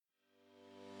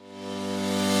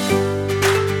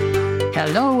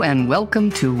Hello and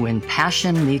welcome to When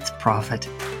Passion Meets Profit.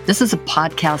 This is a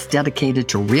podcast dedicated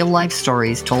to real-life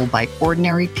stories told by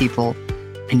ordinary people.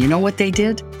 And you know what they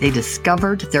did? They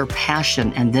discovered their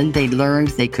passion, and then they learned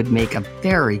they could make a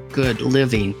very good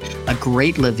living, a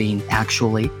great living,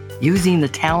 actually, using the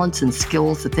talents and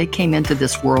skills that they came into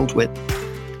this world with.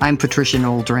 I'm Patricia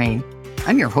Noel Drain.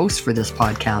 I'm your host for this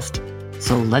podcast.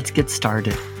 So let's get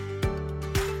started.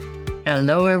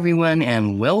 Hello, everyone,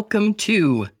 and welcome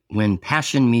to When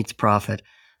Passion Meets Profit.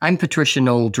 I'm Patricia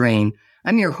Noel Drain.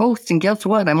 I'm your host, and guess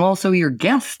what? I'm also your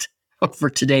guest for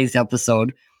today's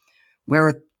episode,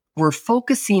 where we're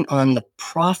focusing on the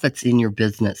profits in your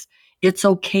business. It's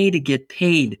okay to get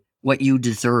paid what you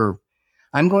deserve.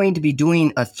 I'm going to be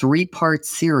doing a 3-part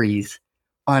series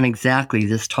on exactly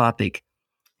this topic.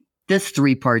 This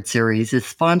 3-part series is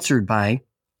sponsored by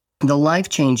the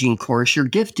life-changing course,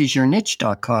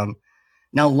 YourGiftIsYourNiche.com.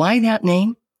 Now, why that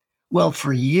name? Well,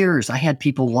 for years, I had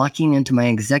people walking into my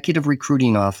executive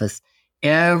recruiting office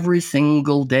every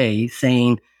single day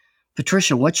saying,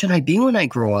 Patricia, what should I be when I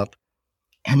grow up?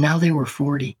 And now they were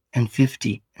 40 and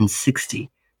 50 and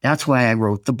 60. That's why I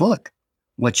wrote the book,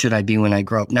 What Should I Be When I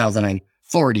Grow Up? Now that I'm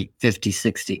 40, 50,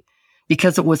 60.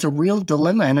 Because it was a real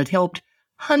dilemma, and it helped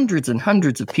hundreds and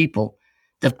hundreds of people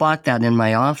that bought that in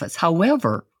my office.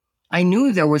 However, I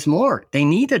knew there was more. They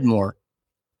needed more.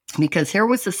 Because here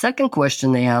was the second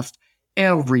question they asked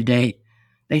every day.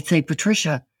 They'd say,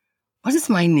 Patricia, what is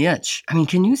my niche? I mean,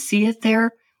 can you see it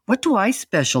there? What do I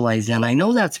specialize in? I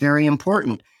know that's very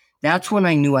important. That's when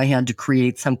I knew I had to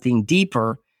create something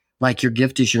deeper, like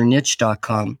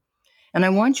YourGiftIsYourNiche.com. And I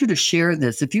want you to share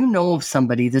this. If you know of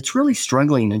somebody that's really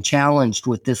struggling and challenged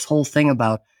with this whole thing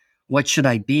about what should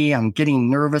I be? I'm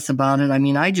getting nervous about it. I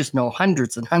mean, I just know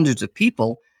hundreds and hundreds of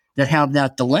people that have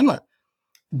that dilemma.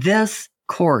 This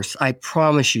course, I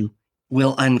promise you,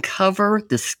 will uncover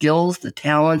the skills, the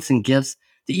talents, and gifts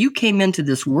that you came into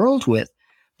this world with,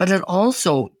 but it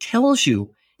also tells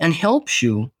you and helps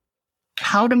you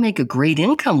how to make a great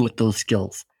income with those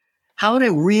skills, how to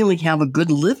really have a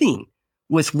good living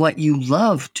with what you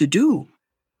love to do.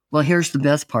 Well, here's the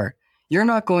best part. You're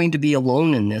not going to be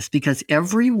alone in this, because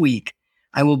every week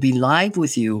I will be live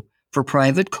with you for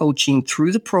private coaching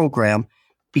through the program,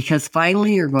 because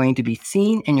finally you're going to be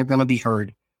seen and you're going to be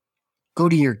heard. Go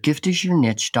to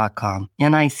YourGiftIsYourNiche.com,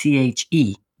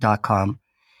 NICHE.com,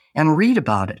 and read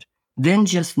about it. Then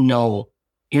just know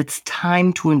it's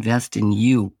time to invest in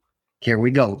you. Here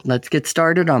we go. Let's get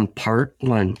started on part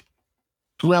 1.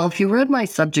 Well, if you read my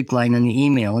subject line in the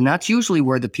email, and that's usually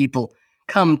where the people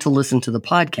come to listen to the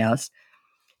podcast,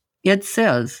 it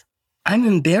says, I'm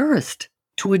embarrassed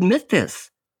to admit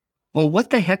this. Well, what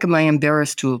the heck am I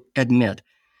embarrassed to admit?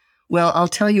 Well, I'll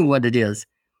tell you what it is.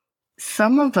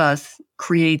 Some of us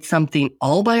create something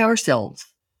all by ourselves,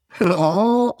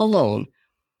 all alone.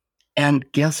 And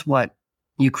guess what?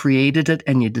 You created it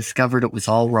and you discovered it was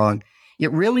all wrong.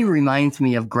 It really reminds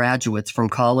me of graduates from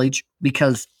college,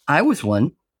 because I was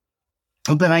one.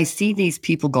 But I see these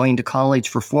people going to college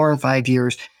for 4 or 5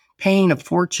 years, paying a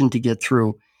fortune to get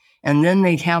through. And then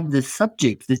they have this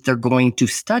subject that they're going to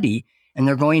study, and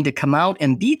they're going to come out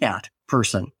and be that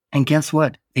person. And guess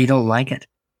what? They don't like it.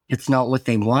 It's not what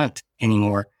they want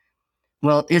anymore.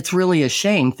 Well, it's really a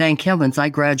shame. Thank heavens I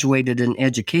graduated in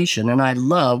education, and I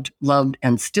loved,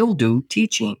 and still do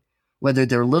teaching, whether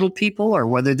they're little people or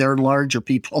whether they're larger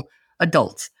people,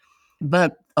 adults.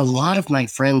 But a lot of my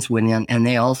friends went in, and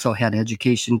they also had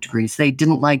education degrees. They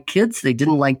didn't like kids. They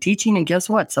didn't like teaching. And guess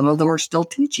what? Some of them are still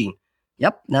teaching.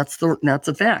 Yep, that's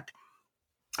a fact.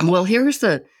 Well, here's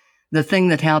the thing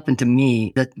that happened to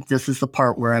me, that this is the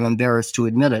part where I'm embarrassed to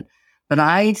admit it. But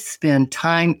I spend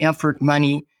time, effort,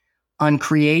 money on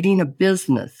creating a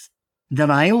business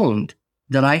that I owned,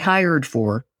 that I hired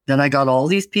for, that I got all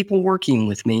these people working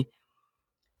with me.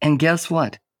 And guess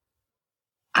what?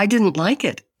 I didn't like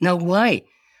it. Now, why?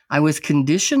 I was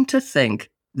conditioned to think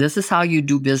this is how you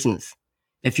do business.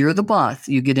 If you're the boss,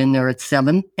 you get in there at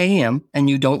 7 a.m. and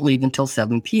you don't leave until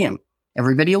 7 p.m.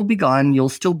 Everybody will be gone. You'll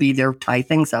still be there, tie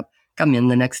things up, come in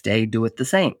the next day, do it the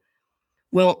same.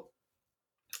 Well,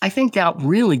 I think that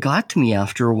really got to me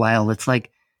after a while. It's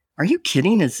like, are you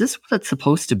kidding? Is this what it's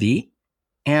supposed to be?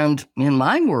 And in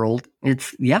my world,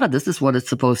 this is what it's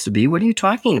supposed to be. What are you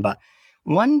talking about?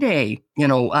 One day,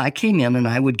 I came in and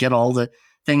I would get all the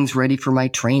things ready for my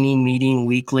training meeting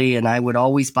weekly, and I would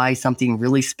always buy something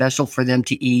really special for them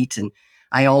to eat. And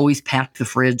I always packed the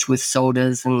fridge with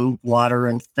sodas and water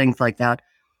and things like that.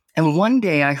 And one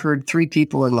day I heard 3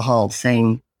 people in the hall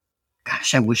saying,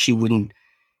 gosh, I wish she wouldn't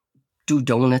do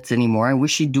donuts anymore. I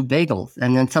wish she'd do bagels.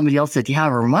 And then somebody else said,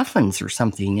 or muffins or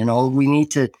something. We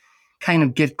need to kind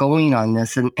of get going on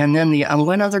this. And then the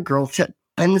one other girl said,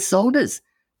 and the sodas,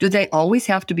 do they always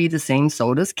have to be the same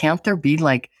sodas? Can't there be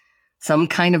like some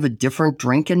kind of a different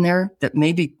drink in there that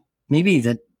maybe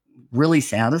that really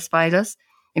satisfied us?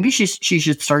 Maybe she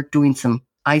should start doing some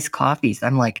iced coffees.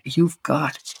 I'm like, you've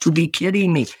got to be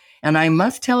kidding me. And I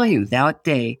must tell you, that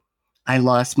day, I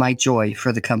lost my joy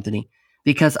for the company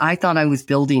because I thought I was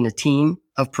building a team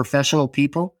of professional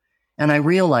people. And I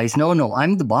realized, no,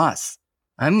 I'm the boss.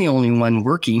 I'm the only one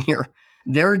working here.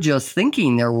 They're just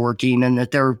thinking they're working and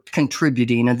that they're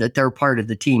contributing and that they're part of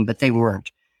the team, but they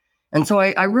weren't. And so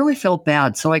I really felt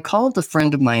bad. So I called a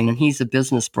friend of mine, and he's a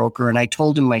business broker, and I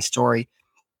told him my story.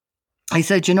 I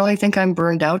said, I think I'm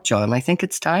burned out, John. I think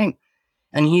it's time.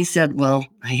 And he said, well,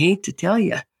 I hate to tell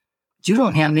you, you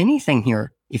don't have anything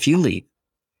here if you leave.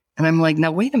 And I'm like,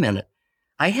 now, wait a minute.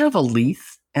 I have a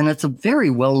lease, and it's a very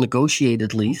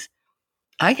well-negotiated lease.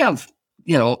 I have,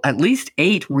 at least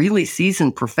 8 really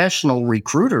seasoned professional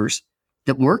recruiters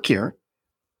that work here.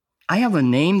 I have a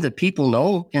name that people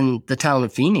know in the town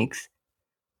of Phoenix,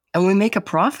 and we make a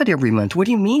profit every month. What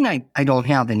do you mean I don't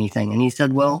have anything? And he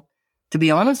said, well, to be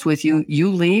honest with you,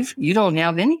 you leave, you don't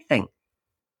have anything.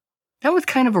 That was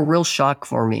kind of a real shock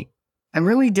for me. I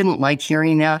really didn't like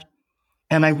hearing that.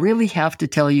 And I really have to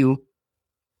tell you,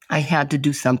 I had to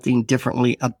do something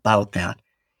differently about that.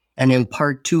 And in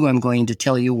part 2, I'm going to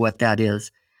tell you what that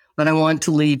is. But I want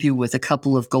to leave you with a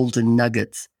couple of golden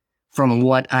nuggets from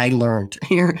what I learned.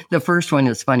 Here, the first one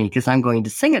is funny because I'm going to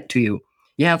sing it to you.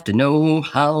 You have to know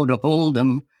how to hold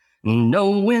 'em, know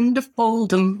when to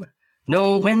fold 'em,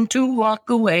 know when to walk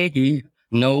away,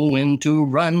 know when to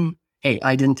run. Hey,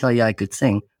 I didn't tell you I could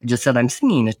sing. I just said I'm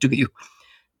singing it to you.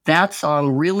 That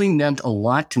song really meant a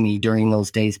lot to me during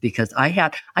those days because I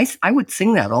would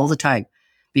sing that all the time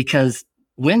because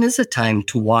when is it time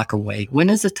to walk away? When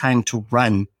is it time to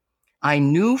run? I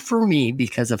knew for me,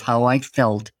 because of how I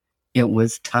felt, it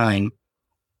was time.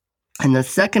 And the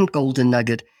second golden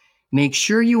nugget, make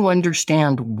sure you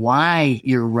understand why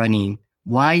you're running,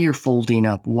 why you're folding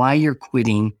up, why you're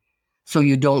quitting, so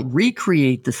you don't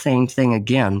recreate the same thing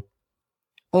again,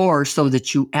 or so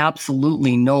that you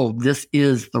absolutely know this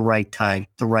is the right time,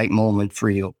 the right moment for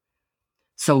you.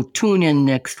 So tune in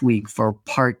next week for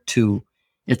part 2.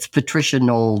 It's Patricia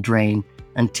Noel Drain.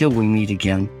 Until we meet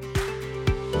again.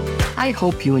 I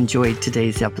hope you enjoyed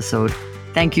today's episode.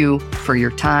 Thank you for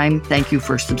your time. Thank you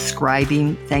for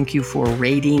subscribing. Thank you for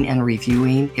rating and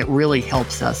reviewing. It really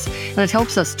helps us. And it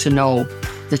helps us to know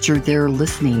that you're there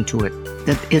listening to it,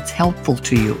 that it's helpful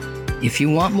to you. If you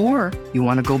want more, you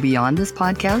want to go beyond this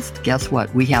podcast, guess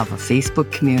what? We have a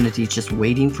Facebook community just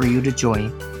waiting for you to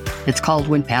join. It's called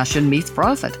When Passion Meets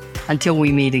Profit. Until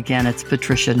we meet again, it's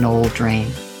Patricia Noel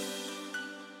Drain.